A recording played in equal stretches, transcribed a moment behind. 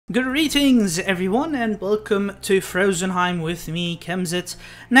Greetings everyone and welcome to Frozenheim with me, Kemzit.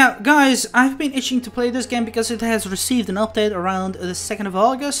 Now guys, I've been itching to play this game because it has received an update around the 2nd of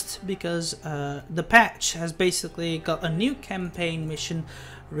August because the patch has basically got a new campaign mission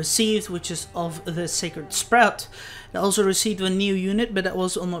received, which is of the Sacred Sprout. It also received a new unit, but that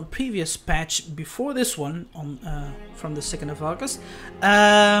was on a previous patch before this one on from the 2nd of August.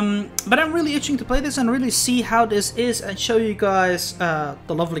 But I'm really itching to play this and really see how this is and show you guys the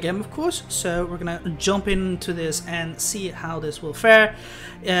lovely game, of course. So we're gonna jump into this and see how this will fare.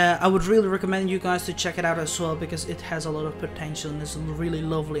 I would really recommend you guys to check it out as well because it has a lot of potential and is really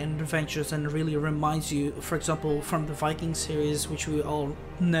lovely and adventurous and really reminds you, for example, from the Viking series, which we all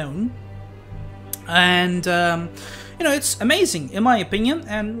known. And you know, it's amazing in my opinion,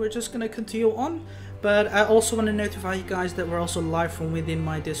 and we're just gonna continue on. But I also want to notify you guys that we're also live from within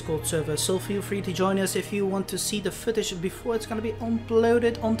my Discord server, so feel free to join us if you want to see the footage before it's gonna be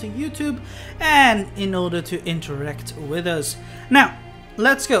uploaded onto YouTube and in order to interact with us. Now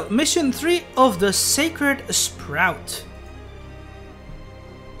let's go. Mission 3 of the Sacred Sprout.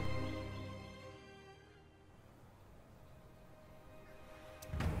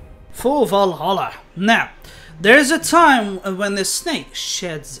 For Valhalla. Now, there's a time when the snake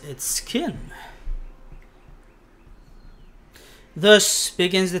sheds its skin. Thus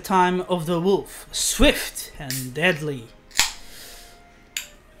begins the time of the wolf, swift and deadly.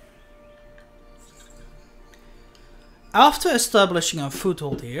 After establishing a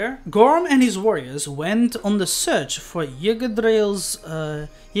foothold here, Gorm and his warriors went on the search for Yggdrasil's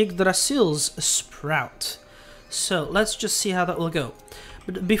sprout. So let's just see how that will go.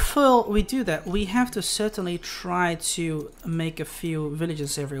 But before we do that, we have to certainly try to make a few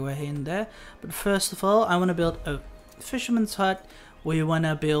villages everywhere here and there. But first of all, I want to build a fisherman's hut. We want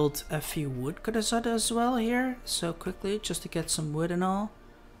to build a few woodcutters hut as well here. So quickly, just to get some wood and all.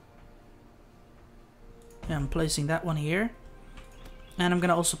 Yeah, I'm placing that one here. And I'm going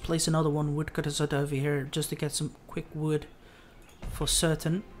to also place another one woodcutter's hut over here just to get some quick wood for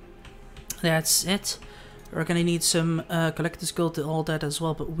certain. That's it. We're gonna need some collector's gold and all that as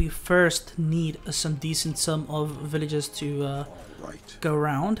well, but we first need some decent sum of villages to go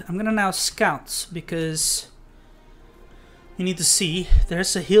around. I'm gonna now scout because you need to see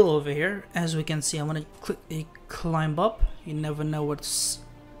there's a hill over here. As we can see, I want to quickly climb up. You never know what's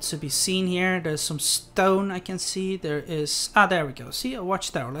to be seen here. There's some stone I can see. There is there we go. See a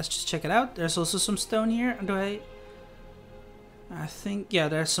watchtower. Let's just check it out. There's also some stone here. I think yeah,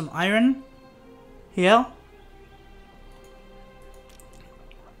 there's some iron. Yeah.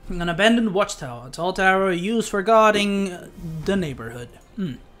 An abandoned watchtower. A tall tower used for guarding the neighborhood.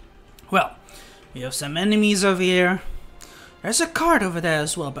 Well, we have some enemies over here. There's a cart over there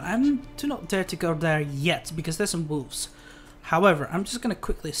as well, but I do not dare to go there yet because there's some wolves. However, I'm just gonna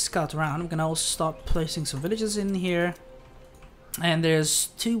quickly scout around. I'm gonna also start placing some villages in here. And there's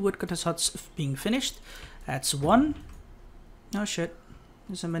 2 woodcutters huts being finished. That's 1. Oh shit.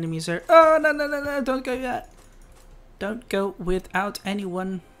 There's some enemies there. Oh no no no no! Don't go yet. Don't go without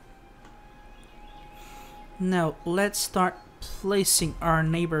anyone. Now let's start placing our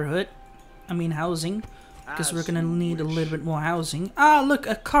neighborhood. I mean housing, because we're gonna need a little bit more housing. Ah, look,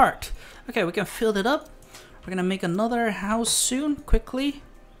 a cart. Okay, we can fill it up. We're gonna make another house soon, quickly.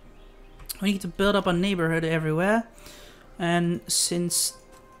 We need to build up a neighborhood everywhere, and since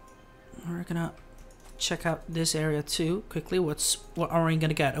we're gonna check out this area too quickly. What are we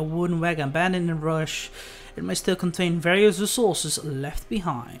gonna get? A wooden wagon abandoned in brush. It may still contain various resources left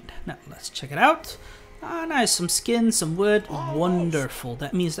behind. Now let's check it out. Ah, nice, some skin, some wood. Wonderful.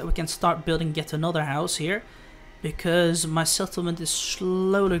 That means that we can start building yet another house here because my settlement is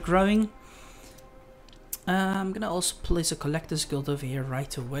slowly growing. I'm gonna also place a collector's guild over here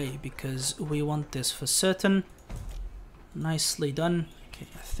right away because we want this for certain. Nicely done. Okay,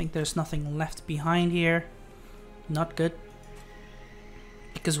 I think there's nothing left behind here. Not good.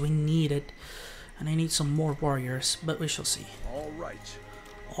 Because we need it. And I need some more warriors, but we shall see. Alright.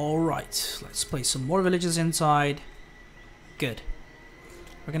 Alright, let's place some more villages inside. Good.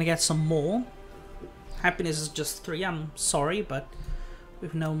 We're gonna get some more. Happiness is just 3, I'm sorry, but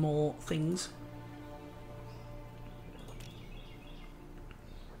with no more things.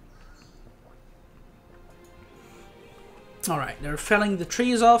 Alright, they're felling the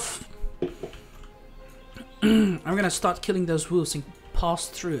trees off. I'm gonna start killing those wolves and pass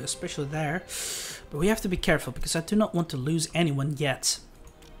through, especially there. But we have to be careful because I do not want to lose anyone yet.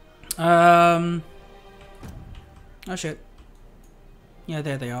 Oh shit. Yeah,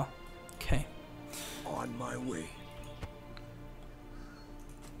 there they are. Okay. On my way.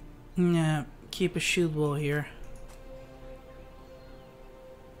 Yeah, keep a shield wall here.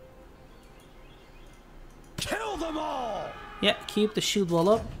 them all! Yeah, keep the shield wall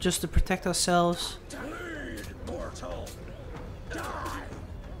up just to protect ourselves. Bleed, mortal! Die!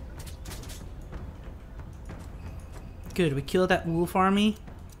 Good, we killed that wolf army.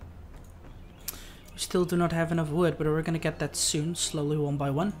 We still do not have enough wood, but we're gonna get that soon, slowly, one by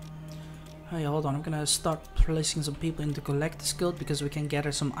one. Hey, hold on, I'm gonna start placing some people into Collector's Guild because we can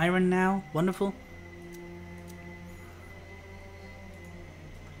gather some iron now. Wonderful.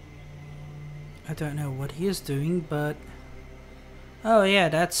 I don't know what he is doing, but... Oh yeah,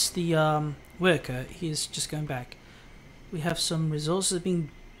 that's the worker. He's just going back. We have some resources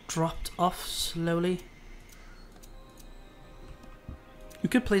being dropped off slowly. We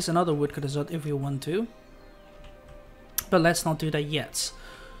could place another woodcutter if we want to. But let's not do that yet.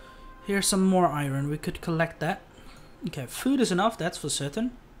 Here's some more iron. We could collect that. Okay, food is enough, that's for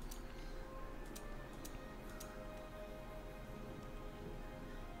certain.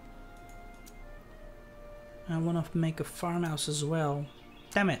 I want to make a farmhouse as well.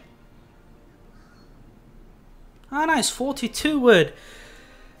 Damn it. Ah, nice. 42 wood.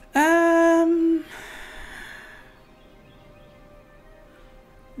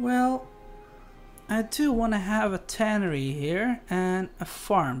 Well, I do want to have a tannery here and a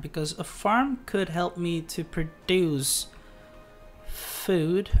farm, because a farm could help me to produce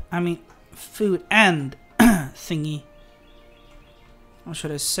food. I mean, food and thingy. What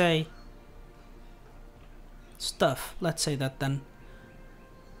should I say? Stuff. Let's say that then.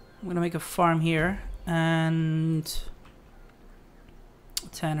 I'm gonna make a farm here and a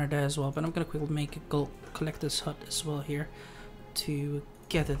tanner there as well, but I'm gonna quickly make a gold collector's hut as well here to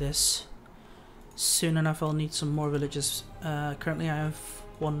gather this. Soon enough I'll need some more villages. Currently I have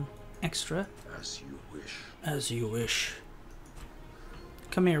one extra. As you wish. As you wish.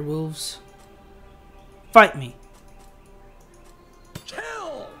 Come here, wolves. Fight me.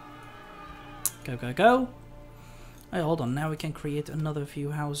 Kill! Go, go, go. Hey, hold on, now we can create another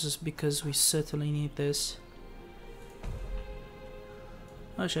few houses because we certainly need this.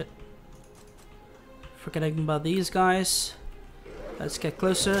 Oh shit. Forgetting about these guys. Let's get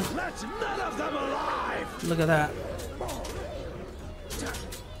closer. Let none of them alive! Look at that.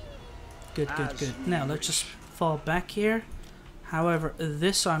 Good, good, good. Now let's just fall back here. However,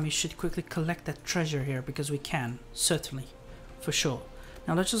 this army should quickly collect that treasure here because we can, certainly, for sure.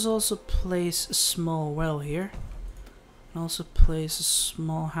 Now let's just also place a small well here. And also place a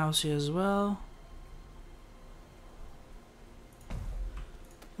small house here as well.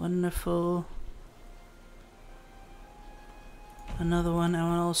 Wonderful. Another one.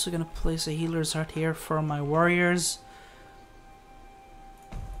 I'm also gonna place a healer's hut here for my warriors.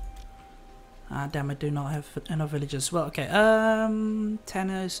 Ah, damn, I do not have enough villages. Well, okay.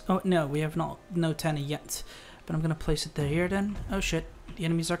 Tanners. Oh no, we have no tanner yet. But I'm gonna place it there here then. Oh shit, the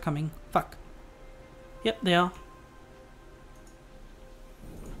enemies are coming. Fuck. Yep, they are.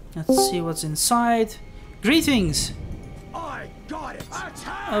 Let's see what's inside. Greetings! I got it!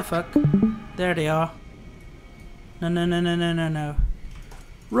 Attack! Oh fuck. There they are. No, no, no, no, no, no, no.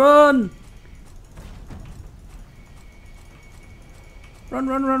 Run! Run,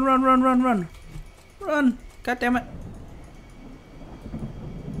 run, run, run, run, run, run. Run! God damn it.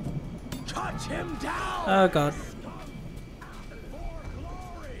 Cut him down! Oh god.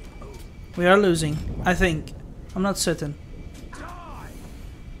 We are losing, I think. I'm not certain.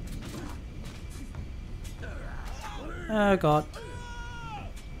 Oh god.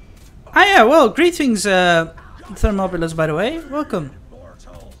 Ah yeah, well, greetings Thermophilus, by the way. Welcome.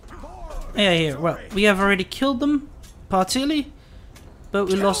 Yeah, here. Well, we have already killed them, partially. But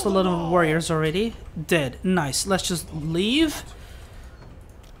we lost a lot of warriors already. Dead. Nice. Let's just leave.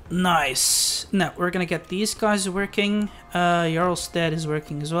 Nice. Now, we're gonna get these guys working. Jarlstead is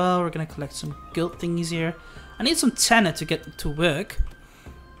working as well. We're gonna collect some guild thingies here. I need some tanner to get to work.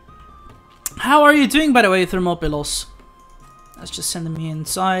 How are you doing, by the way, Thermophilus? Let's just send them here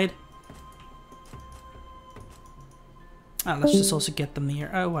inside. Ah, let's just also get them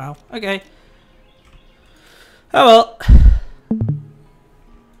here. Oh, wow. Okay. Oh, well.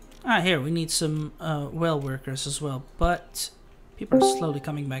 Ah, here, we need some well workers as well. But people are slowly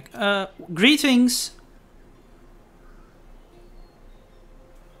coming back. Greetings!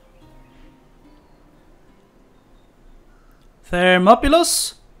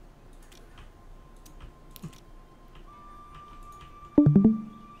 Thermophilus?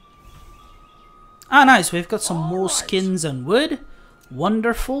 Ah, nice. We've got some more skins and wood.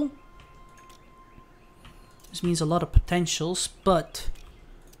 Wonderful. This means a lot of potentials, but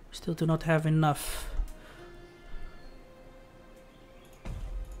we still do not have enough.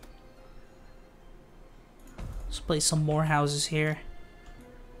 Let's place some more houses here.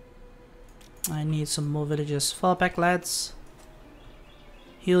 I need some more villagers. Fall back, lads.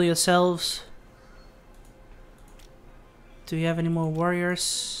 Heal yourselves. Do you have any more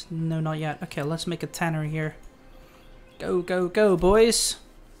warriors? No, not yet. Okay, let's make a tannery here. Go, go, go, boys.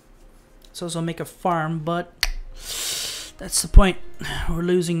 Let's also make a farm, but that's the point. We're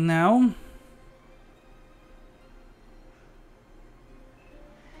losing now.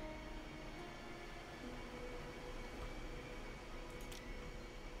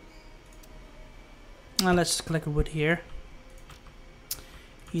 Now let's just collect wood here.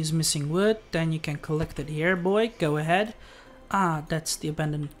 He's missing wood, then you can collect it here, boy. Go ahead. Ah, that's the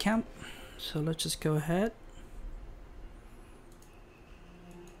abandoned camp. So let's just go ahead.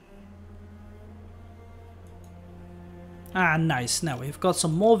 Ah, nice. Now we've got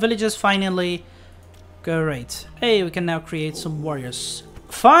some more villages finally. Great. Hey, we can now create some warriors.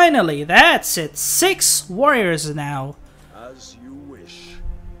 Finally, that's it. 6 warriors now. As you wish.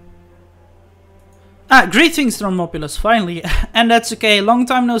 Ah, greetings, Thermopulus, finally. And that's okay. Long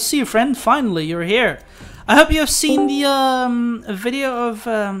time no see, friend. Finally, you're here. I hope you have seen the video of,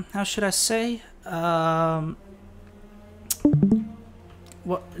 how should I say?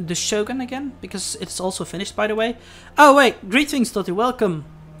 What, the Shogun again? Because it's also finished, by the way. Oh, wait. Greetings, Toti. Welcome.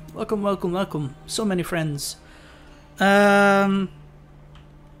 Welcome, welcome, welcome. So many friends. I'm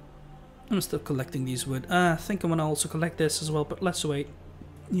still collecting these wood. I think I'm gonna also collect this as well, but let's wait.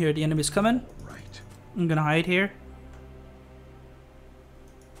 Here, the enemy's coming. Right. I'm gonna hide here.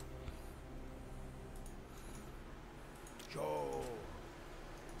 Go.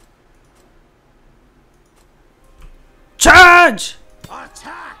 Charge!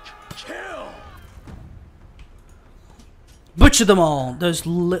 Attack! Kill! Butcher them all! Those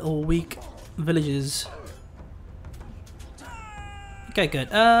little weak villages. Okay, good.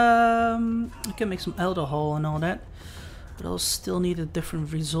 I can make some elder hall and all that, but I'll still need a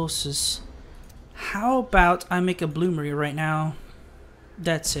different resources. How about I make a bloomery right now?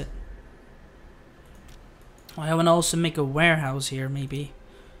 That's it. I want to also make a warehouse here, maybe,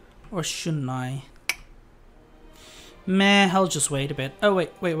 or shouldn't I? Meh, I'll just wait a bit. Oh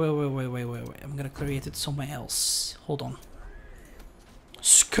wait. I'm gonna create it somewhere else. Hold on.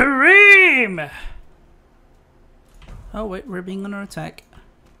 Scream! Oh wait, we're being under attack.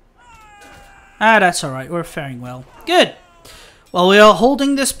 Ah, that's alright, we're faring well. Good! Well, we are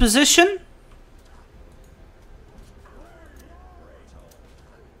holding this position.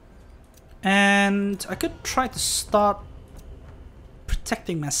 And I could try to start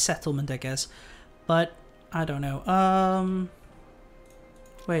protecting my settlement, I guess. But, I don't know.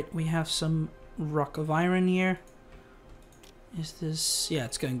 Wait, we have some rock of iron here. Is this... yeah,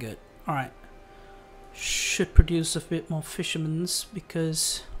 it's going good. Alright. Should produce a bit more fishermen's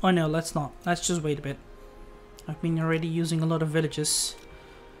because... oh no, let's not. Let's just wait a bit. I've been already using a lot of villages.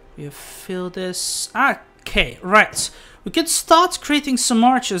 We have filled this. Okay, right. We could start creating some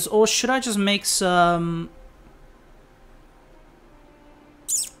archers, or should I just make some...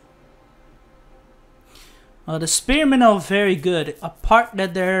 the spearmen are very good, apart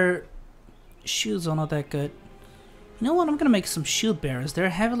that their shields are not that good. You know what, I'm gonna make some shield bearers. They're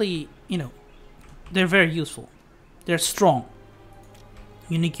heavily, you know, they're very useful. They're strong.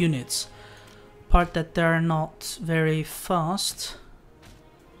 Unique units. Part that they're not very fast.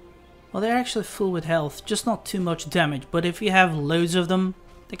 Well, they're actually full with health, just not too much damage. But if you have loads of them,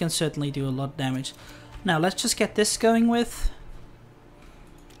 they can certainly do a lot of damage. Now, let's just get this going with.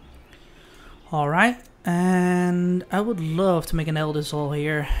 Alright, and I would love to make an Elders Hall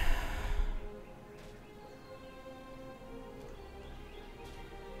here.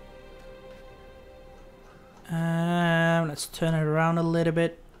 Let's turn it around a little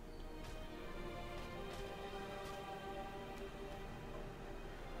bit.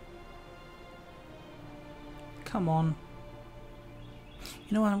 Come on.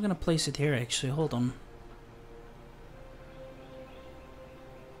 You know what, I'm gonna place it here actually, hold on.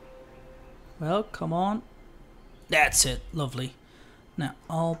 Well, come on. That's it, lovely. Now,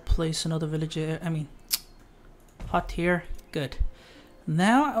 I'll place another villager, hut here, good.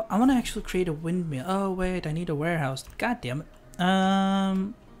 Now, I want to actually create a windmill. Oh wait, I need a warehouse. God damn it.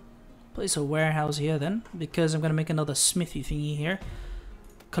 Place a warehouse here then, because I'm gonna make another smithy thingy here.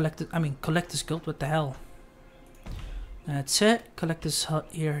 Collector's guild, what the hell. That's it. Collector's hut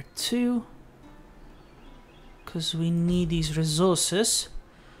here too. Because we need these resources.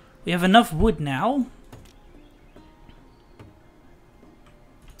 We have enough wood now.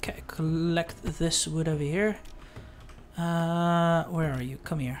 Okay, collect this wood over here. Where are you?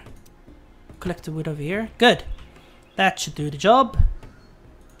 Come here. Collect the wood over here. Good. That should do the job.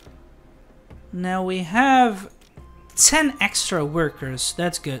 Now we have 10 extra workers.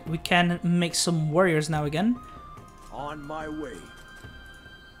 That's good. We can make some warriors now again. On my way.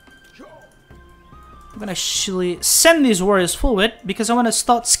 I'm gonna actually send these warriors forward because I want to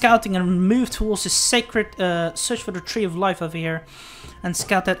start scouting and move towards the sacred search for the Tree of Life over here and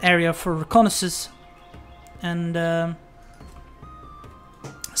scout that area for reconnaissance and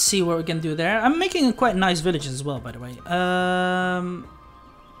see what we can do there. I'm making a quite nice village as well, by the way.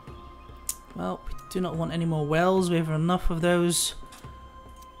 Well, we do not want any more wells. We have enough of those.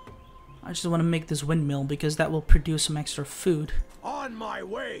 I just want to make this windmill because that will produce some extra food. On my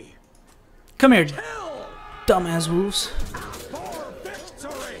way. Come here, Kill. dumbass wolves. For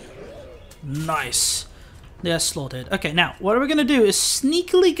victory. Nice. They're slaughtered. Okay, now, what we're gonna do is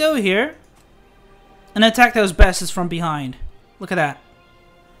sneakily go here and attack those bastards from behind. Look at that.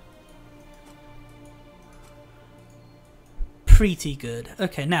 Pretty good.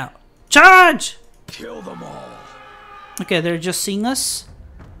 Okay, now, charge! Kill them all. Okay, they're just seeing us,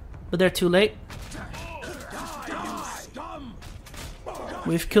 but they're too late. Die, you scum.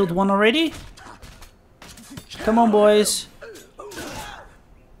 We've killed one already. Come on, boys.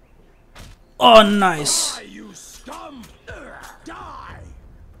 Oh, nice. Die, you scum. Die.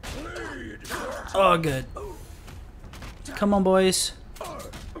 Bleed. Oh, good. Come on, boys.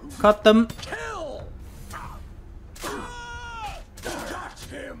 Cut them. Kill. Got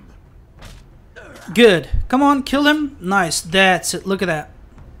him. Good. Come on, kill him. Nice. That's it. Look at that.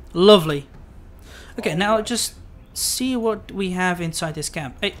 Lovely. Okay, now just see what we have inside this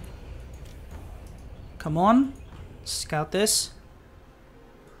camp. Hey. Come on. Scout this.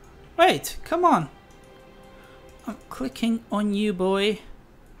 Wait, come on. I'm clicking on you, boy.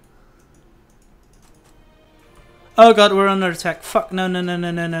 Oh god, we're under attack. Fuck, no, no, no, no,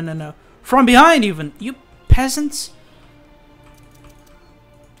 no, no, no, no. From behind even. You peasants.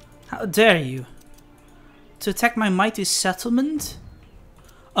 How dare you? To attack my mighty settlement?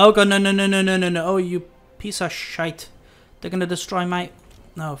 Oh god, no, no, no, no, no, no, no. Oh, you piece of shite. They're gonna destroy my...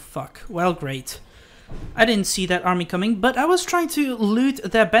 Oh, fuck. Well, great. I didn't see that army coming, but I was trying to loot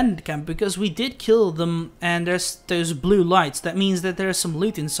their bandit camp because we did kill them and there's those blue lights. That means that there's some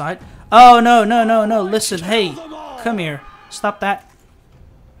loot inside. Oh, no, no, no, no. Listen, hey, come here. Stop that.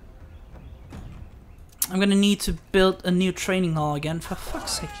 I'm gonna need to build a new training hall again. For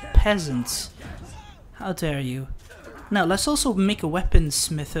fuck's sake, peasants. How dare you. Now, let's also make a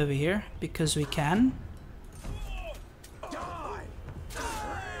weaponsmith over here because we can.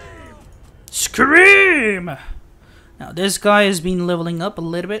 Scream! Now this guy has been leveling up a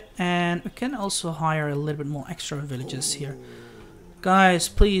little bit and we can also hire a little bit more extra villagers here. Guys,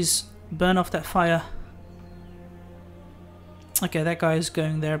 please burn off that fire. Okay, that guy is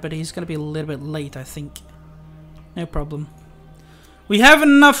going there, but he's gonna be a little bit late, I think. No problem. We have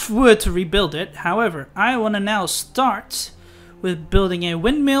enough wood to rebuild it. However, I want to now start with building a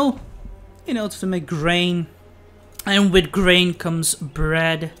windmill in order to make grain. And with grain comes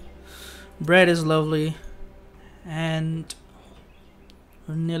bread. Bread is lovely. And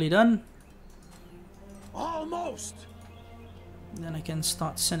we're nearly done. Almost. Then I can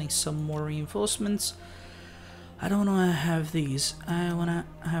start sending some more reinforcements. I don't want to have these. I want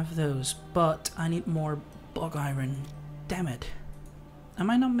to have those. But I need more bog iron. Damn it. Am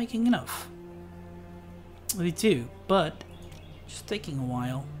I not making enough? We do, but it's taking a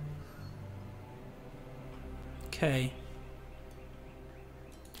while. Okay.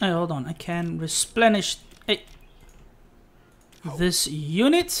 Hey, hold on. I can replenish this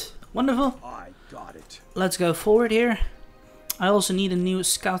unit. Wonderful. I got it. Let's go forward here. I also need a new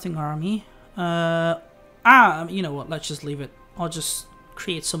scouting army. You know what? Let's just leave it. I'll just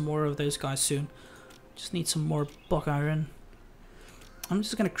create some more of those guys soon. Just need some more bog iron. I'm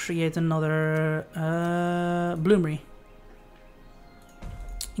just gonna create another bloomery.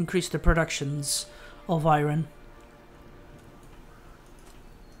 Increase the productions of iron.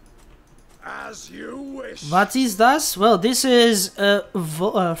 As you wish. What is this? Well, this is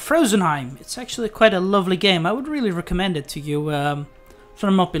Frozenheim. It's actually quite a lovely game. I would really recommend it to you,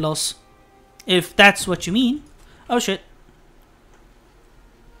 Thermopilos, if that's what you mean. Oh shit.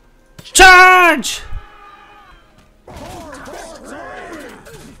 Charge!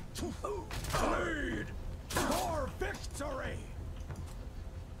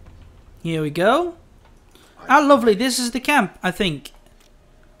 Here we go. Ah, lovely. This is the camp, I think.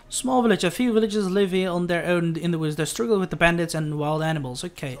 Small village. A few villagers live here on their own in the woods. They struggle with the bandits and wild animals.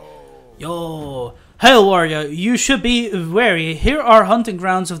 Okay. Yo. Hail, warrior. You should be wary. Here are hunting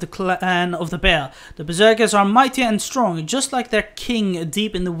grounds of the clan of the bear. The berserkers are mighty and strong, just like their king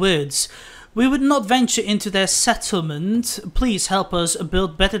deep in the woods. We would not venture into their settlement. Please help us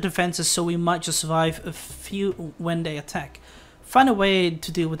build better defenses so we might just survive a few when they attack. Find a way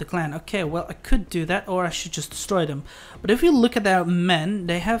to deal with the clan. Okay, well, I could do that, or I should just destroy them. But if you look at their men,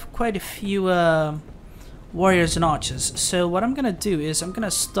 they have quite a few warriors and archers. So what I'm gonna do is I'm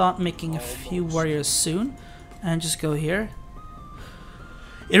gonna start making a few warriors soon, and just go here.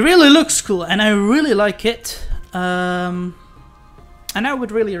 It really looks cool, and I really like it. And I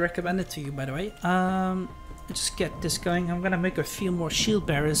would really recommend it to you, by the way. Just get this going. I'm gonna make a few more shield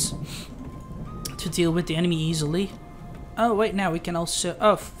bearers to deal with the enemy easily. Oh wait, now we can also...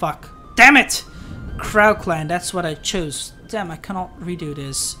 Oh fuck. Damn it! Crow Clan, that's what I chose. Damn, I cannot redo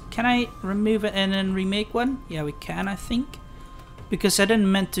this. Can I remove it and then remake one? Yeah, we can, I think. Because I didn't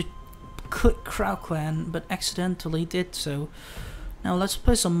meant to click Crow Clan, but accidentally did so. Now let's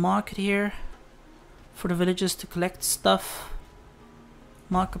place a market here for the villagers to collect stuff.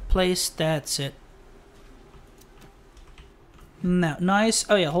 Marketplace, that's it. Now, nice.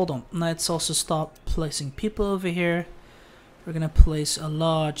 Oh yeah, hold on. Let's also start placing people over here. We're gonna place a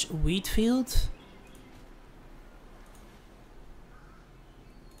large wheat field.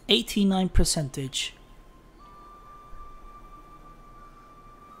 89%.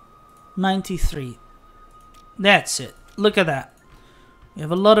 93. That's it. Look at that. We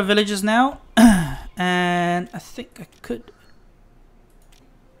have a lot of villages now. And I think I could...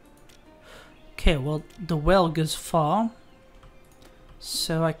 Okay, well, the well goes far.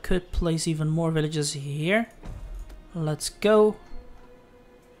 So I could place even more villages here. Let's go.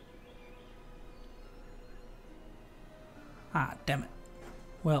 Ah, damn it.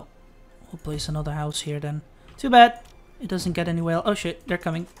 Well, we'll place another house here then. Too bad. It doesn't get any well. Oh shit, they're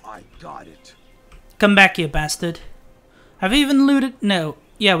coming. I got it. Come back, you bastard. Have we even looted? No.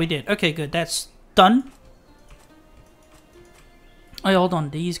 Yeah, we did. Okay, good. That's done. Oh, hold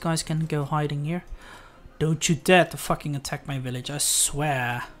on. These guys can go hiding here. Don't you dare to fucking attack my village, I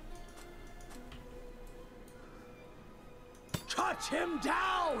swear. Cut him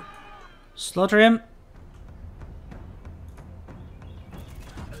down! Slaughter him.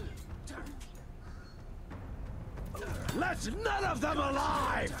 Let none of them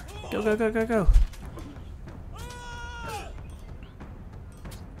alive! Go, go, go, go, go.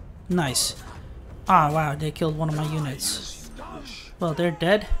 Nice. Ah, wow, they killed one of my units. Well, they're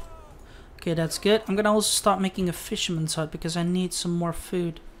dead. Okay, that's good. I'm gonna also start making a fisherman's hut because I need some more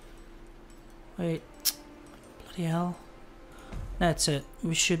food. Wait. Bloody hell. That's it.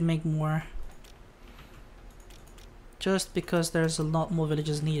 We should make more. Just because there's a lot more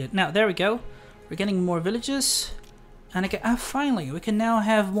villages needed. Now, there we go. We're getting more villages. And finally, we can now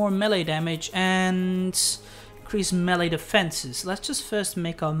have more melee damage and increase melee defenses. Let's just first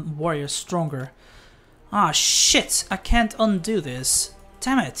make our warriors stronger. Ah, shit! I can't undo this.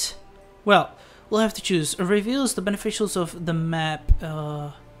 Damn it. Well, we'll have to choose. It reveals the beneficials of the map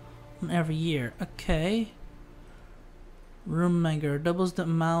every year. Okay. Room Maker doubles the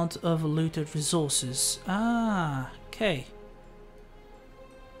amount of looted resources. Ah, okay.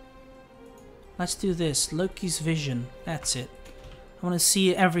 Let's do this. Loki's Vision. That's it. I want to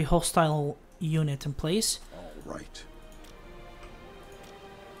see every hostile unit in place. All right.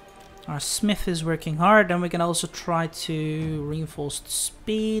 Our smith is working hard, and we can also try to reinforce the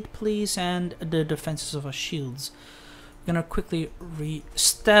speed, please, and the defenses of our shields. We're gonna quickly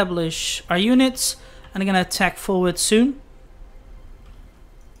re-establish our units, and I'm gonna attack forward soon.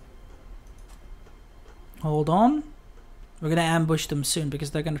 Hold on. We're gonna ambush them soon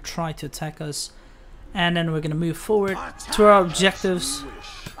because they're gonna try to attack us, and then we're gonna move forward to our objectives.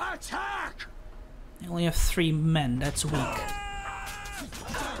 Attack! We only have 3 men. That's weak.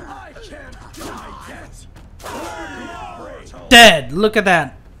 I can't die yet. Dead. Look at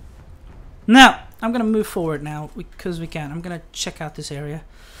that. Now I'm gonna move forward now because we can. I'm gonna check out this area.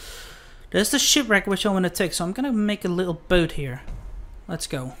 There's the shipwreck which I want to take, so I'm gonna make a little boat here. Let's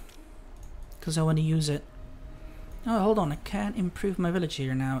go, because I want to use it. Oh, hold on, I can't improve my village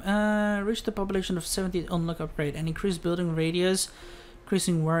here now. Reach the population of 70, unlock upgrade, and increase building radius,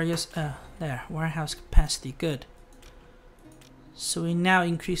 increasing warriors. There, warehouse capacity, good. So we now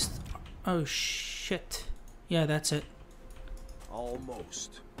increased. Oh shit. Yeah, that's it.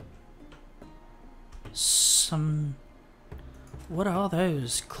 Almost. Some. What are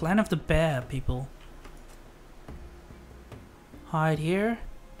those? Clan of the Bear people. Hide here.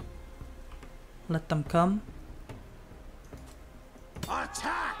 Let them come.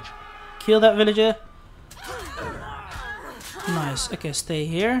 Attack! Kill that villager. Nice. Okay, stay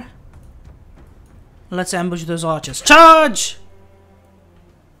here. Let's ambush those archers. Charge!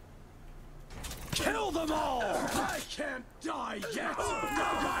 Kill them all! I can't die yet!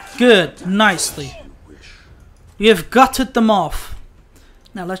 Good, nicely. We have gutted them off.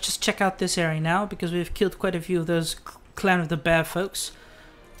 Now let's just check out this area now, because we've killed quite a few of those Clan of the Bear folks.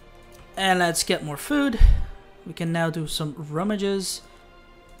 And let's get more food. We can now do some rummages.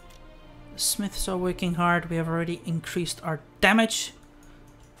 The smiths are working hard. We have already increased our damage.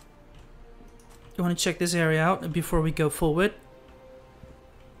 You want to check this area out before we go forward.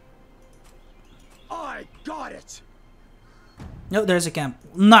 I got it! No, there's a camp.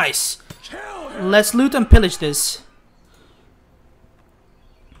 Nice! Kill him! Let's loot and pillage this.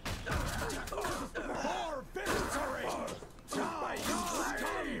 For victory! Die,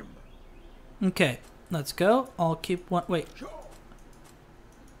 scum! Okay, let's go. I'll keep one. Wait.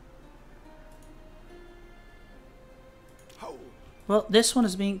 Well, this one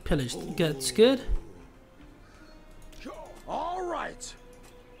is being pillaged. That's good. All right.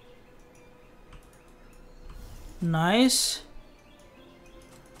 Nice.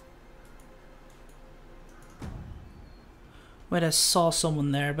 Wait, I saw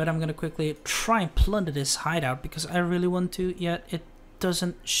someone there, but I'm gonna quickly try and plunder this hideout because I really want to, yet it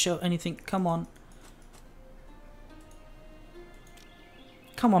doesn't show anything. Come on.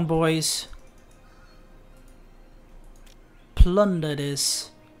 Come on, boys. Plunder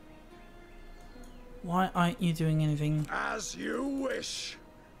this. Why aren't you doing anything? As you wish.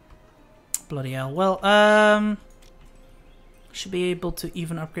 Bloody hell. Well, should be able to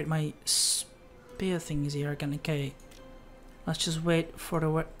even upgrade my spear things here again. Okay. Let's just wait for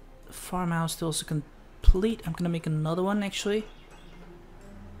the farmhouse to also complete. I'm gonna make another one actually.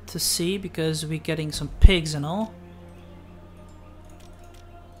 To see, because we're getting some pigs and all.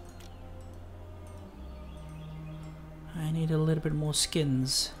 I need a little bit more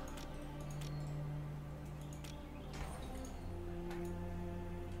skins.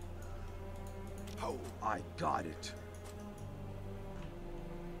 Oh, I got it.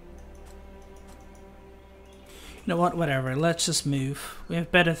 You know what? Whatever. Let's just move. We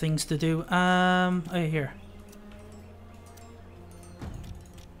have better things to do. Oh, here.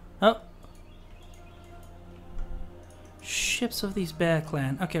 Oh. Ships of these bear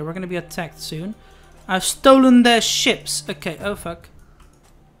clan. Okay, we're gonna be attacked soon. I've stolen their ships. Okay, oh fuck.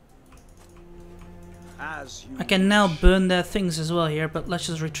 As you I can now burn their things as well here, but let's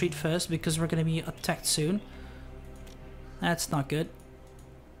just retreat first because we're gonna be attacked soon. That's not good.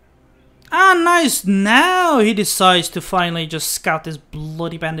 Ah, nice! Now he decides to finally just scout this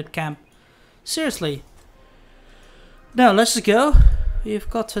bloody bandit camp. Seriously. Now, let's just go. We've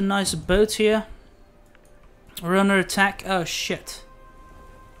got a nice boat here. We're under attack. Oh, shit.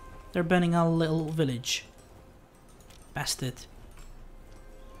 They're burning our little village. Bastard.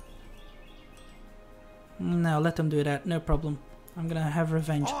 No, let them do that. No problem. I'm gonna have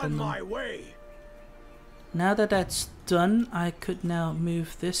revenge on on them. my way. Now that that's done, I could now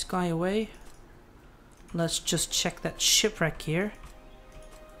move this guy away. Let's just check that shipwreck here.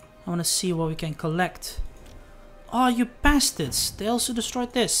 I want to see what we can collect. Oh, you bastards! They also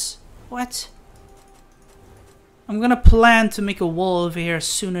destroyed this. What? I'm gonna plan to make a wall over here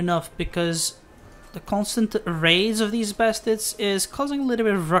soon enough because the constant raids of these bastards is causing a little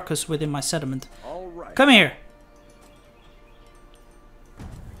bit of ruckus within my settlement. All right. Come here!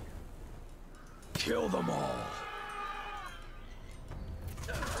 Kill them all.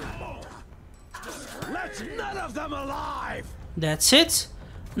 Let none of them alive. That's it.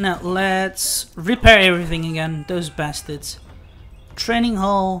 Now let's repair everything again. Those bastards. Training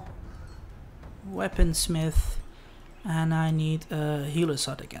hall, weaponsmith, and I need a healer's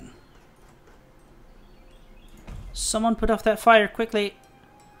hut again. Someone put off that fire quickly.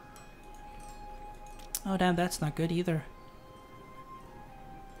 Oh damn, that's not good either.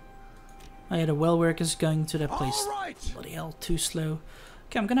 Oh yeah, the well work is going to that place. Right. Bloody hell, too slow.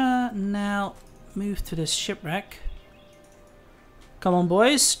 Okay, I'm gonna now move to this shipwreck. Come on,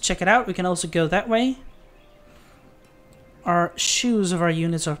 boys, check it out. We can also go that way. Our shoes of our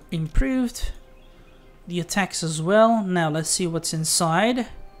units are improved. The attacks as well. Now let's see what's inside.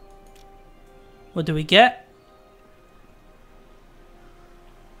 What do we get?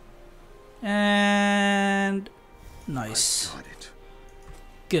 And nice.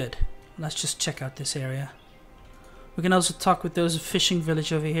 Good. Let's just check out this area. We can also talk with those fishing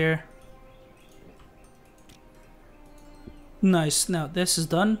village over here. Nice. Now this is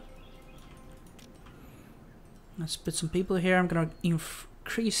done. Let's put some people here. I'm gonna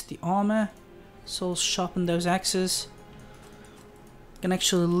increase the armor. So I'll sharpen those axes. Can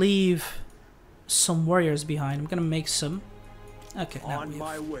actually leave some warriors behind. I'm gonna make some. Okay, now On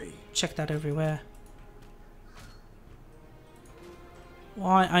my way. check that everywhere.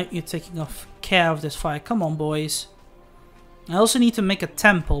 Why aren't you taking off care of this fire. Come on, boys. I also need to make a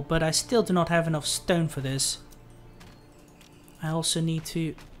temple, but I still do not have enough stone for this. I also need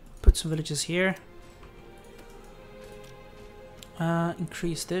to put some villages here.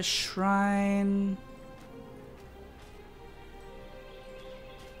 Increase this shrine.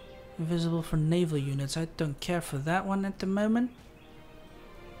 Invisible for naval units. I don't care for that one at the moment.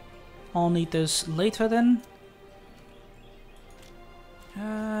 I'll need those later then.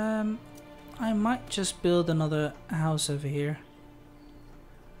 I might just build another house over here.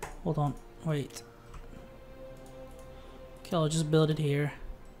 Hold on, wait. Okay, I'll just build it here.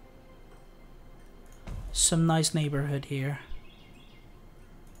 Some nice neighborhood here.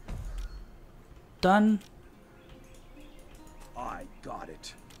 Done. I got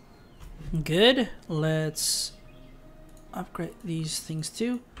it. Good. Let's upgrade these things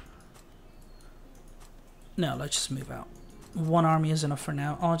too. No, let's just move out. One army is enough for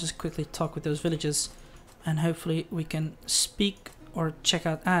now. I'll just quickly talk with those villages and hopefully we can speak or check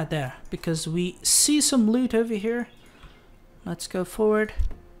out. Ah, there. Because we see some loot over here. Let's go forward.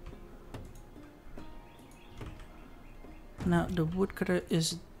 Now the woodcutter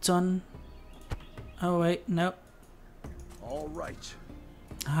is done. Oh wait, no. All right.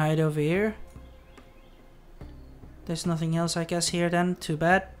 Hide over here. There's nothing else I guess here then. Too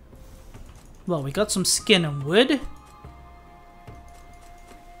bad. Well, we got some skin and wood.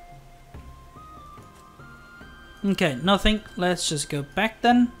 Okay, nothing. Let's just go back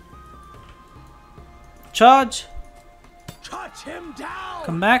then. Charge. Cut him down.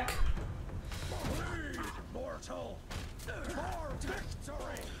 Come back. Bleed, mortal. For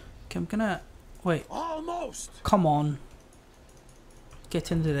victory. Okay, I'm gonna... Wait. Almost. Come on.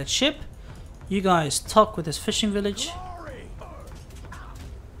 Get into that ship. You guys talk with this fishing village. Glory.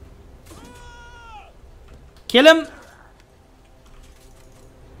 Kill him.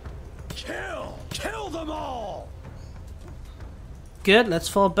 Kill them all. Good, let's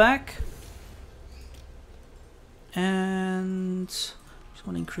fall back. And just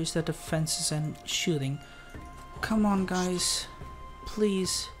want to increase their defenses and shooting. Come on, guys.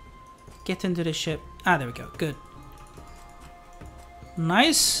 Please get into the ship. Ah, there we go. Good.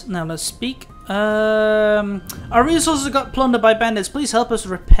 Nice. Now let's speak. Our resources got plundered by bandits. Please help us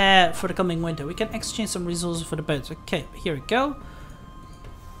repair for the coming winter. We can exchange some resources for the boats. Okay, here we go.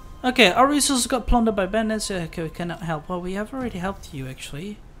 Okay, our resources got plundered by bandits. Okay, we cannot help. Well, we have already helped you,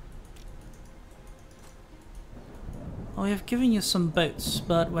 actually. Oh, we have given you some boats,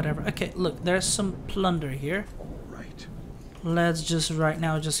 but whatever. Okay, look, there's some plunder here. Right. Let's just right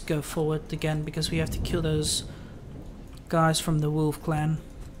now just go forward again because we have to kill those guys from the Wolf clan.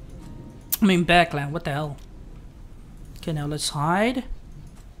 I mean, Bear clan. What the hell? Okay, now let's hide.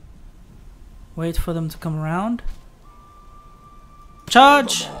 Wait for them to come around.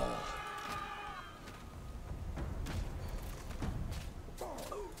 Charge!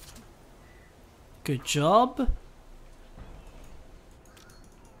 Good job.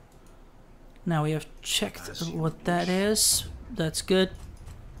 Now we have checked what that is. That's good.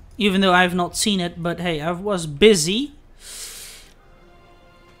 Even though I've not seen it, but hey, I was busy.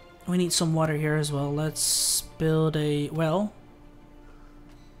 We need some water here as well. Let's build a well.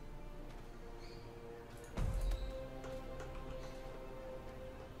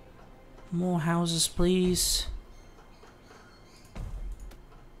 More houses, please.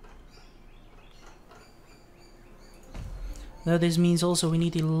 Though this means also we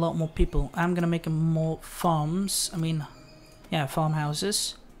need a lot more people. I'm gonna make more farms. I mean, yeah,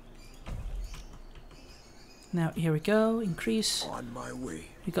 farmhouses. Now, here we go. Increase. On my way.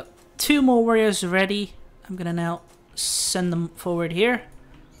 We got 2 more warriors ready. I'm gonna now send them forward here.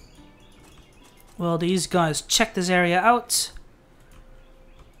 Well, these guys check this area out.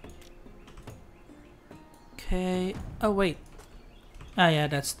 Okay. Oh, wait. Ah, yeah,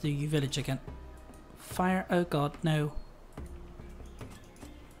 that's the village again. Fire. Oh, God, no.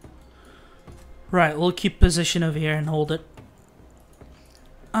 Right, we'll keep position over here and hold it.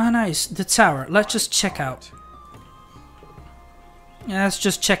 Ah, nice. The tower. Let's just check out. Yeah, let's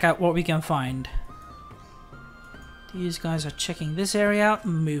just check out what we can find. These guys are checking this area out.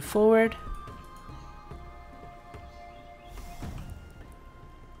 Move forward.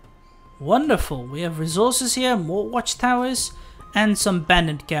 Wonderful. We have resources here, more watchtowers, and some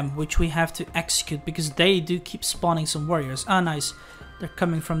bandit camp, which we have to execute because they do keep spawning some warriors. Ah, nice. They're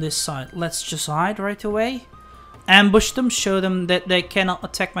coming from this side. Let's just hide right away. Ambush them, show them that they cannot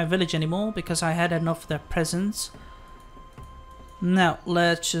attack my village anymore because I had enough of their presence. Now,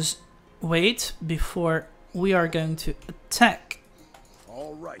 let's just wait before we are going to attack.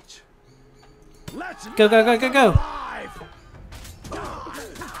 All right. Let's Go, go, go, go, go.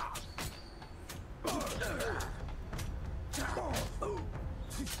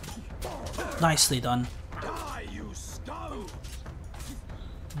 Nicely done. Die, you scum!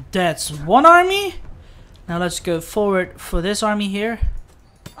 That's one army. Now let's go forward for this army here.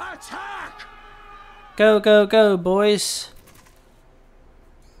 Attack! Go, go, go, boys.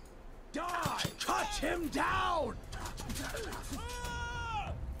 Die! Cut him down!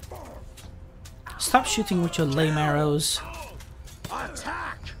 Stop shooting with your lame arrows.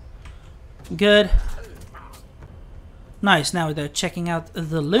 Attack! Good. Nice, now they're checking out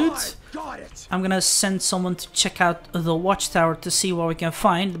the loot. Got it! I'm gonna send someone to check out the watchtower to see what we can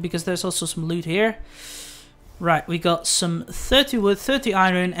find, because there's also some loot here. Right, we got some 30 wood, 30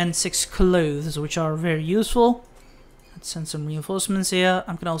 iron, and 6 clothes, which are very useful. Let's send some reinforcements here.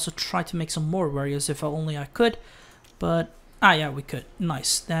 I'm gonna also try to make some more warriors if only I could. But, yeah, we could.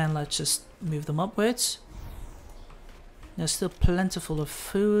 Nice. Then let's just move them upwards. There's still plentiful of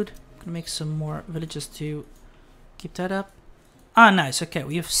food. Gonna make some more villages to keep that up. Nice. Okay,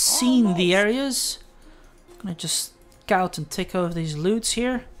 we have seen the areas. Gonna just scout and take over these loots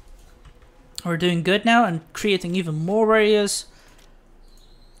here. We're doing good now and creating even more warriors.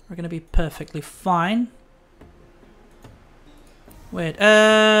 We're gonna be perfectly fine. Wait,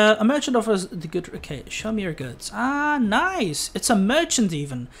 a merchant offers the good. Okay, show me your goods. Nice. It's a merchant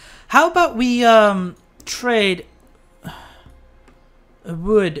even. How about we trade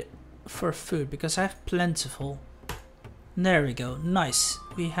wood for food, because I have plentiful. There we go. Nice.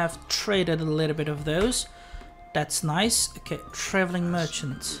 We have traded a little bit of those. That's nice. Okay, traveling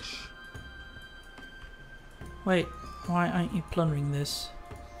merchant. Wait, why aren't you plundering this?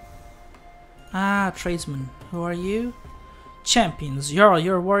 Tradesman. Who are you? Champions.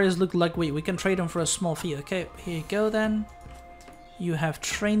 Your warriors look like we can trade them for a small fee. Okay, here you go then. You have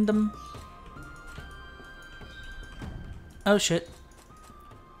trained them. Oh shit.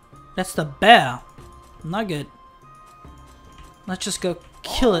 That's the bear. Not good. Let's just go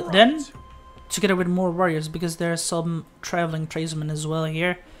kill it then. Together with more warriors, because there's some traveling tradesmen as well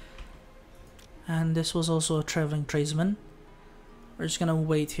here. And this was also a traveling tradesman. We're just gonna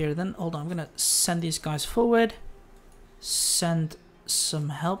wait here then. Hold on, I'm gonna send these guys forward. Send some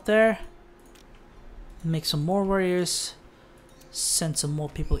help there. Make some more warriors. Send some more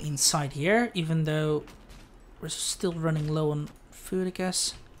people inside here, even though we're still running low on food, I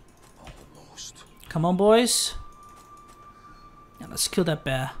guess. Almost. Come on, boys. Yeah, let's kill that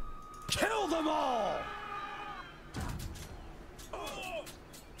bear. Kill them all!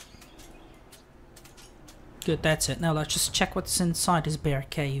 Good, that's it. Now let's just check what's inside this bear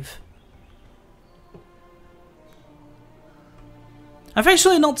cave. I've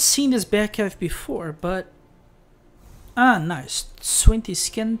actually not seen this bear cave before, but... nice. 20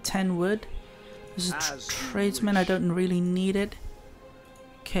 skin, 10 wood. This is a tradesman, I don't really need it.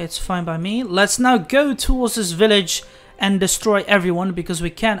 Okay, it's fine by me. Let's now go towards this village and destroy everyone, because we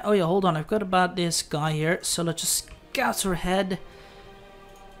can. Oh yeah, hold on, I've got about this guy here, so let's just scout ahead.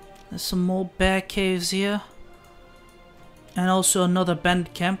 There's some more bear caves here. And also another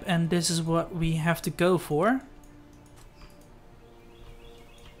bandit camp, and this is what we have to go for.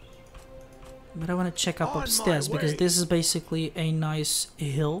 But I want to check up upstairs, because this is basically a nice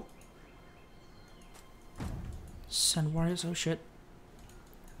hill. Send warriors, oh shit.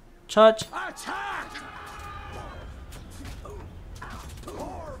 Charge! Attack!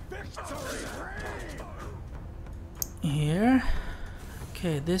 For victory! Here.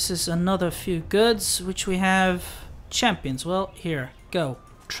 Okay, this is another few goods, which we have. Champions. Well, here, go.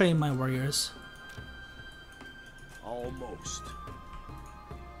 Train my warriors. Almost.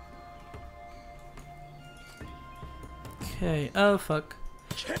 Okay, oh fuck.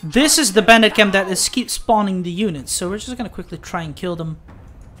 This is the bandit camp that is keep spawning the units, so we're just gonna quickly try and kill them.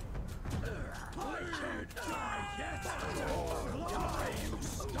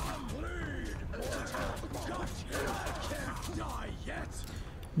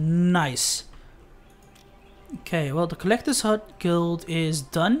 Nice. Okay, well, the Collector's Hut Guild is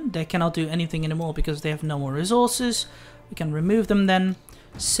done. They cannot do anything anymore because they have no more resources. We can remove them then.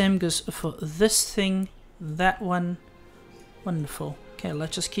 Same goes for this thing, that one. Wonderful. Okay,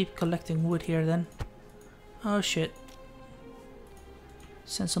 let's just keep collecting wood here then. Oh shit.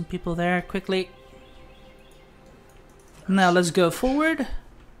 Send some people there quickly. Now let's go forward.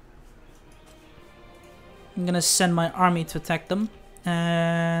 I'm gonna send my army to attack them.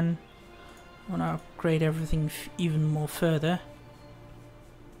 And I want to upgrade everything even more further.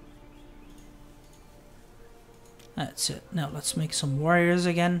 That's it. Now let's make some warriors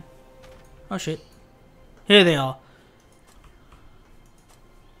again. Oh shit. Here they are.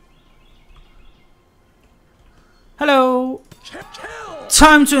 Hello!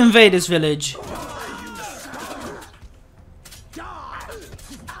 Time to invade this village.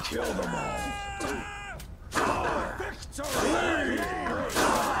 Kill them all.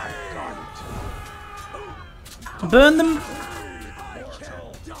 burn them.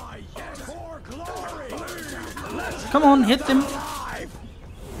 Come on, hit them.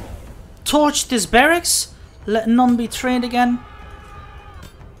 Torch this barracks. Let none be trained again.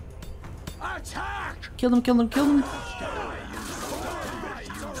 Kill them, kill them, kill them.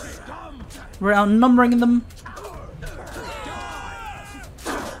 We're outnumbering them.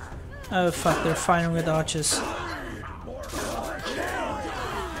 Oh fuck, they're firing with archers.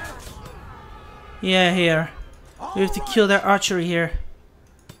 Yeah, here. We have to kill their archery here.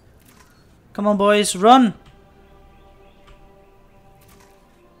 Come on, boys, run!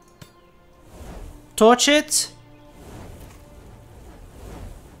 Torch it!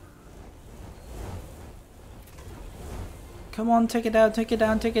 Come on, take it down, take it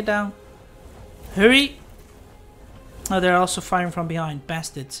down, take it down. Hurry! Oh, they're also firing from behind,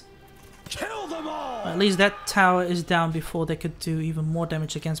 bastards. Kill them all! At least that tower is down before they could do even more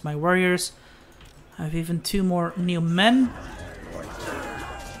damage against my warriors. I have even 2 more new men.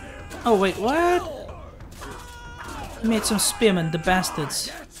 Oh wait, what? He made some spearmen, the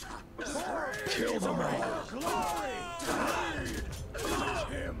bastards. Kill them all!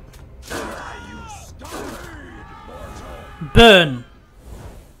 Burn!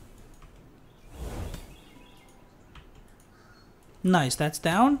 Nice, that's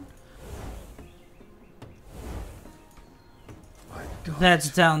down. That's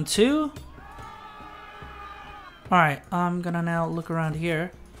down too. Alright, I'm gonna now look around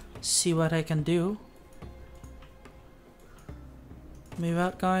here, see what I can do. Move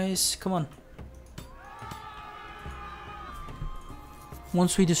out, guys. Come on.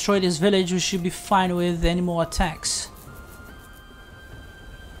 Once we destroy this village, we should be fine with any more attacks.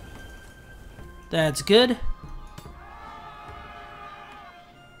 That's good.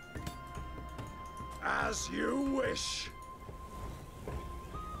 As you wish.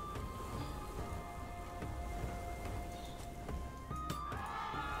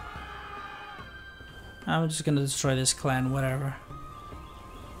 I'm just gonna destroy this clan, whatever.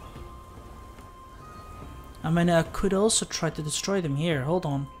 I mean, I could also try to destroy them here. Hold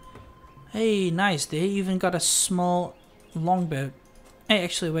on. Hey, nice. They even got a small longboat. Hey,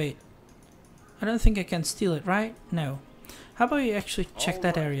 actually, wait. I don't think I can steal it, right? No. How about you actually check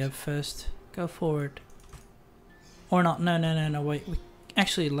that area first? Go forward. Or not. No, no, no, no. Wait.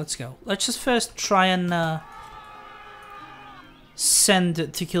 Actually, let's go. Let's just first try and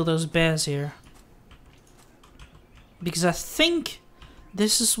send to kill those bears here. Because I think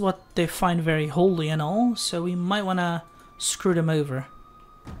this is what they find very holy and all, so we might want to screw them over.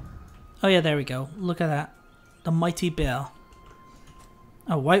 Oh yeah, there we go. Look at that. The mighty bear.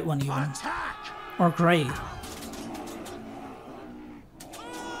 A white one even. Attack! Or grey.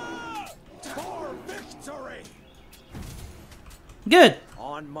 For victory! Good!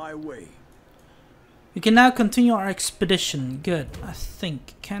 On my way. We can now continue our expedition. Good, I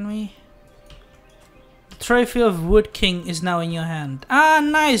think. Can we? The trophy of Wood King is now in your hand. Ah,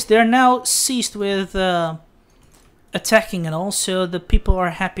 nice! They're now ceased with attacking and all, so the people are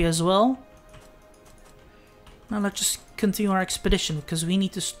happy as well. Now let's just continue our expedition, because we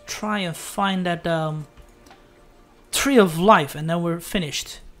need to try and find that Tree of Life, and then we're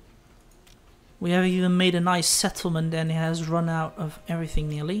finished. We have even made a nice settlement, and it has run out of everything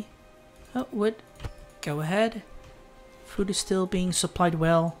nearly. Oh, wood. Go ahead. Food is still being supplied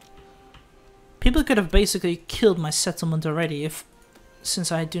well. People could have basically killed my settlement already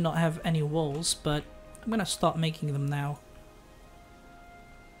since I do not have any walls, but I'm gonna start making them now.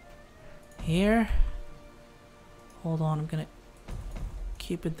 Here. Hold on, I'm gonna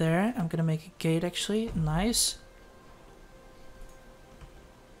keep it there. I'm gonna make a gate actually. Nice.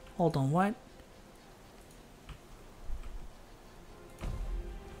 Hold on, what?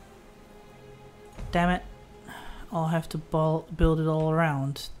 Damn it. I'll have to build it all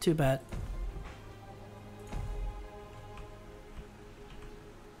around. Too bad.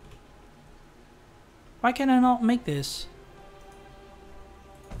 Why can I not make this?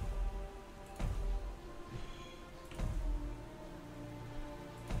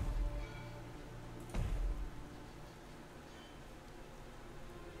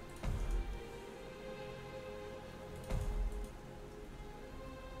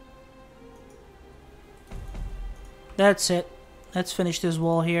 That's it. Let's finish this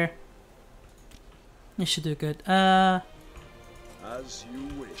wall here. This should do good. As you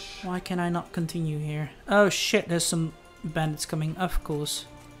wish. Why can I not continue here? Oh shit, there's some bandits coming. Of course.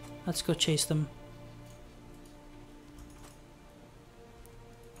 Let's go chase them.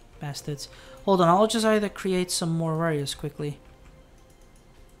 Bastards. Hold on, I'll just either create some more warriors quickly.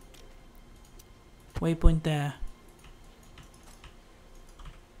 Waypoint there.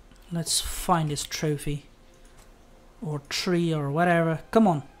 Let's find this trophy. or tree or whatever. Come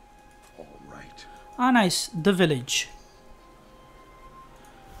on. All right. Ah, nice. The village.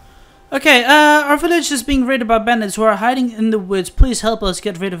 Okay, our village is being raided by bandits who are hiding in the woods. Please help us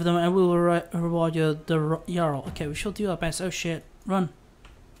get rid of them and we will reward you the Jarl. Okay, we shall do our best. Oh shit. Run.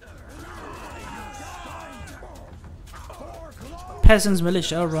 Peasants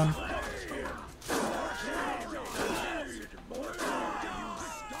militia. Oh, run.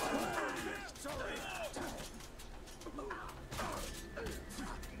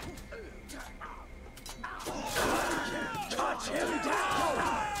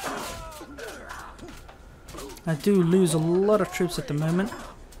 I do lose a lot of troops at the moment.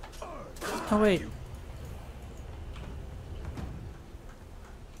 Oh wait.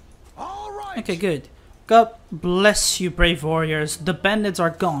 Okay, good. God bless you, brave warriors. The bandits are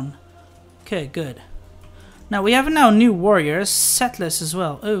gone. Okay, good. Now we have new warriors, settlers as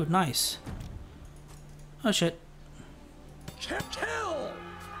well. Oh, nice. Oh shit. Kill!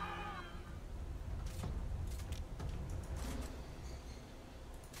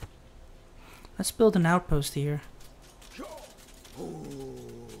 Let's build an outpost here.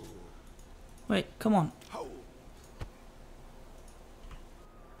 Wait, come on.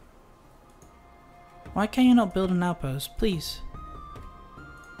 Why can you not build an outpost, please?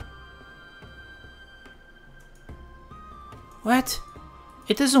 What?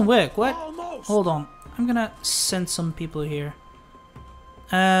 It doesn't work. What? Almost. Hold on. I'm gonna send some people here.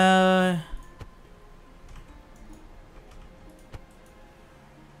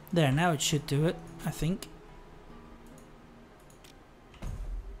 There, now it should do it, I think.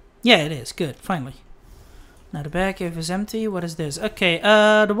 Yeah, it is. Good, finally. Now the back cave is empty. What is this? Okay,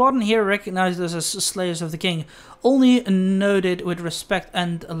 the warden here recognized us as slayers of the king. Only noted with respect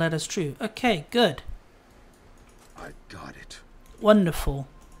and let us through. Okay, good. I got it. Wonderful.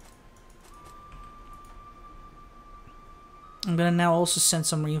 I'm gonna now also send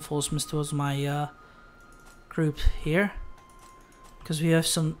some reinforcements towards my group here. Because we have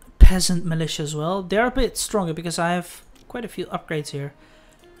some peasant militia as well. They're a bit stronger because I have quite a few upgrades here.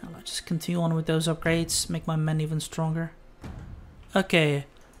 I'll just continue on with those upgrades, make my men even stronger. Okay,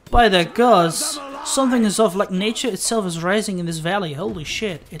 by the gods, something is off, like nature itself is rising in this valley. Holy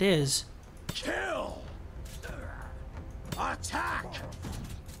shit, it is. Kill! Attack!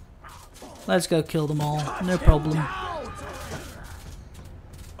 Let's go kill them all, no problem.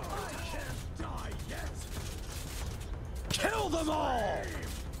 Kill them all!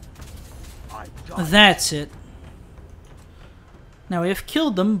 That's it. Now we have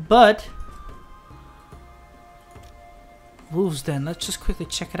killed them, but... wolves then, let's just quickly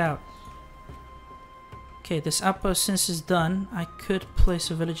check it out. Okay, this outpost since it's done, I could place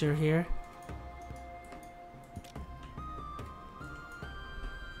a villager here.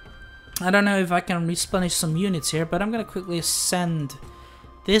 I don't know if I can replenish some units here, but I'm gonna quickly send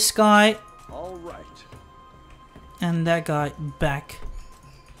this guy and that guy back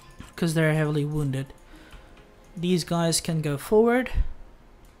because they're heavily wounded. These guys can go forward.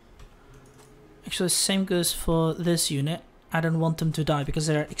 Actually, same goes for this unit. I don't want them to die because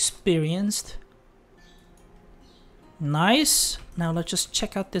they're experienced. Nice. Now let's just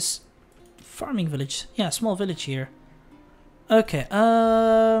check out this farming village. Yeah, small village here. Okay,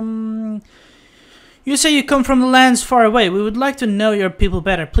 you say you come from the lands far away. We would like to know your people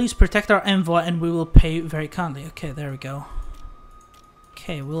better. Please protect our envoy and we will pay very kindly. Okay, there we go.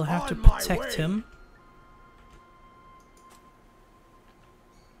 Okay, we'll have to protect him.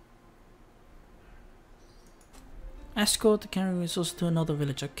 Escort the carrying resources to another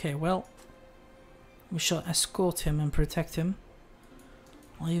village. Okay, well, we shall escort him and protect him.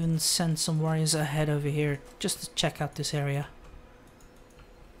 I'll even send some warriors ahead over here just to check out this area.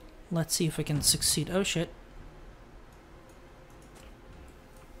 Let's see if we can succeed. Oh shit.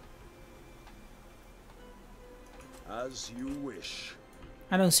 As you wish.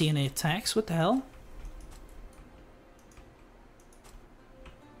 I don't see any attacks. What the hell?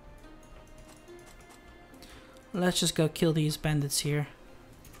 Let's just go kill these bandits here.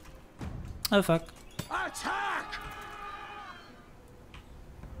 Oh fuck. Attack!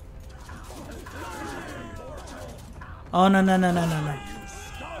 Oh no no no no no no.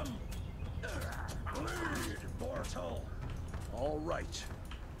 All right.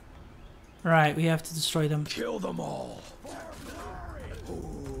 Right, we have to destroy them. Kill them all.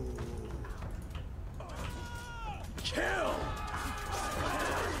 Kill.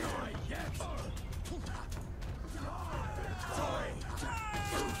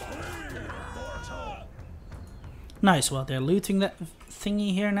 Nice, well they're looting that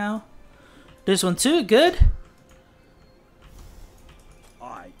thingy here now. This one too, good.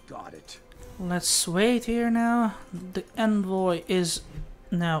 I got it. Let's wait here now. The envoy is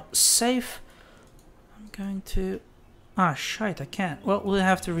now safe. I'm going to... Ah, shite, I can't. Well, we'll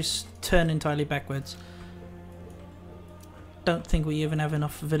have to turn entirely backwards. Don't think we even have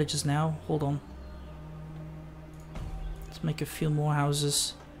enough villages now. Hold on. Let's make a few more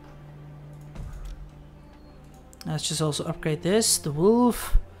houses. Let's just also upgrade this. The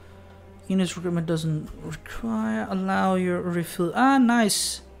wolf. Units recruitment doesn't require. Allow your refill. Ah,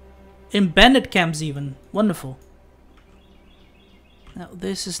 nice. In bandit camps even. Wonderful. Now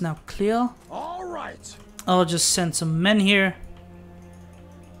this is now clear. All right. I'll just send some men here.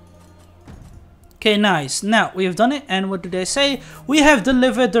 Okay, nice. Now we have done it, and what do they say? We have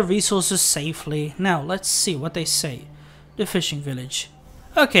delivered the resources safely. Now let's see what they say. The fishing village.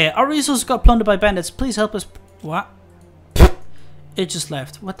 Okay, our resources got plundered by bandits. Please help us. What? It just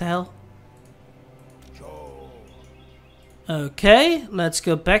left. What the hell? Okay, let's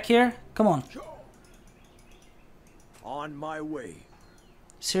go back here. Come on. On my way.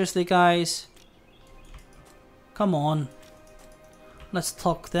 Seriously, guys. Come on. Let's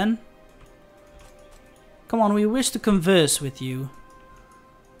talk then. Come on, we wish to converse with you.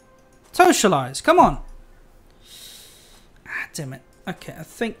 Socialize, come on. Ah, damn it. Okay, I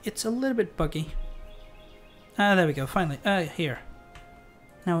think it's a little bit buggy. Ah, there we go, finally. Here.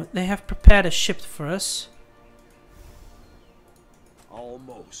 Now, they have prepared a ship for us.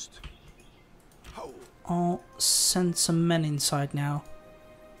 Almost. I'll send some men inside now.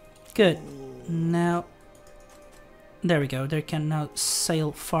 Good. Now, there we go. They can now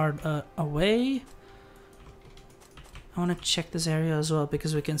sail far away. I want to check this area as well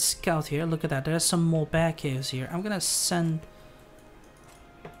because we can scout here. Look at that. There's some more bear caves here. I'm going to send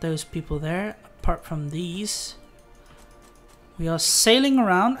those people there. Apart from these. We are sailing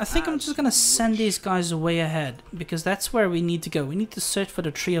around. I think I'm just going to send these guys away ahead. Because that's where we need to go. We need to search for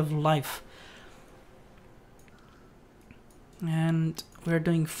the Tree of Life. And we're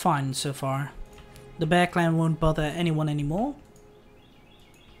doing fine so far. The bear clan won't bother anyone anymore.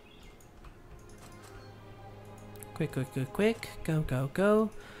 Quick, quick, quick, quick. Go, go,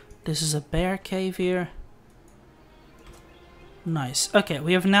 go. This is a bear cave here. Nice. Okay,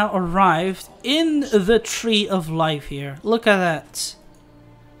 we have now arrived in the Tree of Life here. Look at that.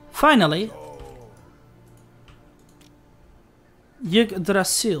 Finally.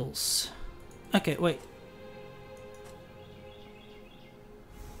 Yggdrasils. Okay, wait.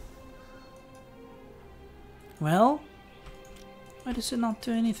 Well, why does it not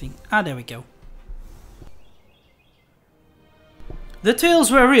do anything? Ah, there we go. The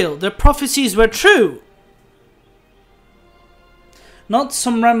tales were real, the prophecies were true. Not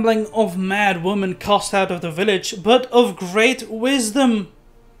some rambling of mad woman cast out of the village, but of great wisdom.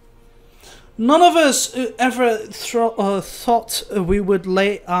 None of us ever thought we would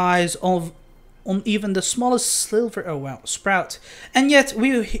lay eyes on even the smallest sprout, and yet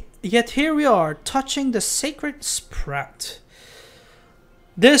here we are, touching the sacred sprout.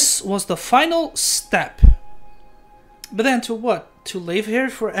 This was the final step. But then to what? To live here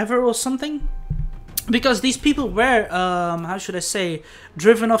forever or something? Because these people were, how should I say,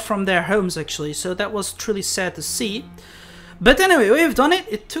 driven off from their homes actually, so that was truly sad to see. But anyway, we've done it.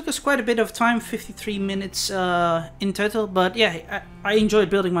 It took us quite a bit of time, 53 minutes in total, but yeah, I enjoyed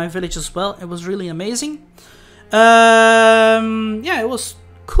building my village as well. It was really amazing. Yeah, it was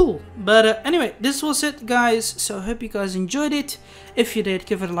cool. But anyway, this was it, guys, so I hope you guys enjoyed it. If you did,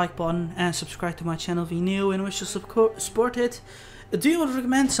 give it a like button and subscribe to my channel if you're new and wish to support it. Do you want to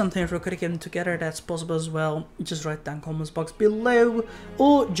recommend something for a quick game together? That's possible as well. Just write down comments box below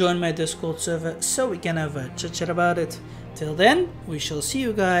or join my Discord server so we can have a chit chat about it. Till then, we shall see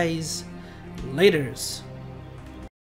you guys laters.